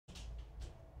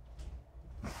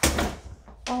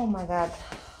Oh my God.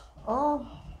 Oh.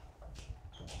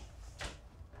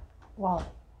 Wow.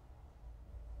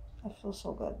 I feel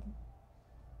so good.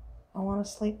 I want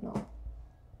to sleep now.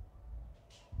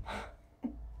 I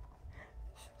feel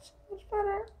so much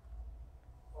better.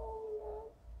 Oh,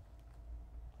 no.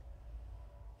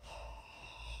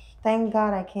 Thank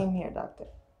God I came here, doctor.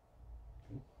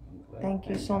 Thank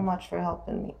you so much for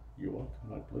helping me. You're welcome.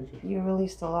 My pleasure. You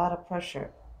released a lot of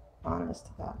pressure, honest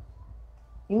to God.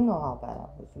 You know how bad I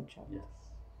was with you. Yes.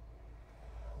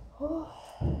 Oh.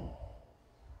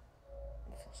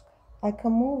 I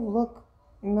can move. Look,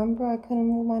 remember I couldn't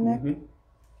move my neck? Mm-hmm.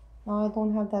 Now I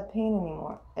don't have that pain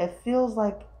anymore. It feels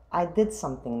like I did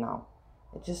something now.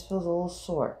 It just feels a little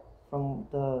sore from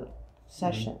the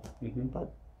session. Mm-hmm.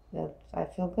 But I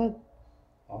feel good.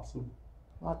 Awesome.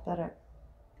 A lot better.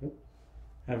 Good.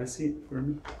 Have a seat for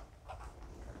me.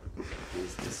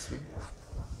 Is this one?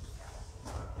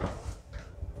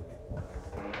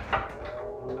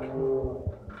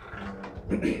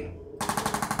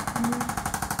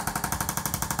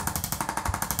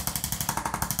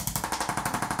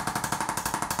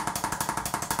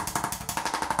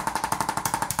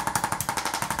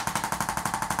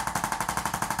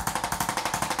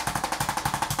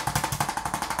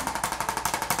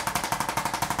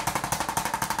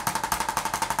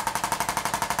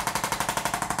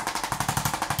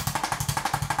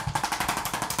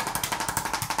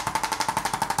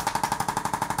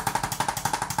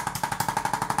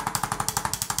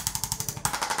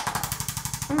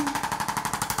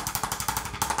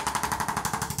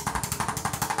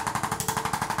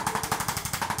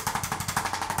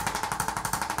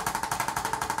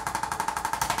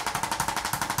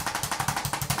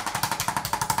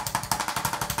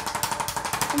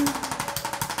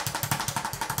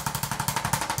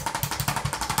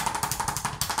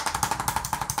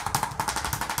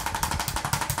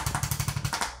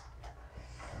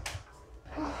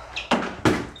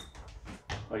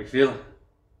 How you feeling?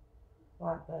 A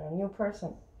lot better. New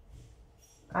person.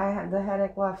 I had the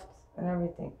headache left and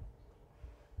everything.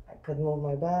 I could move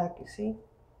my back, you see?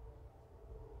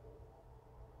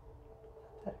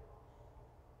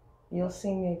 You'll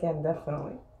see me again,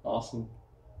 definitely. Awesome.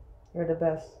 You're the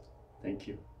best. Thank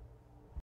you.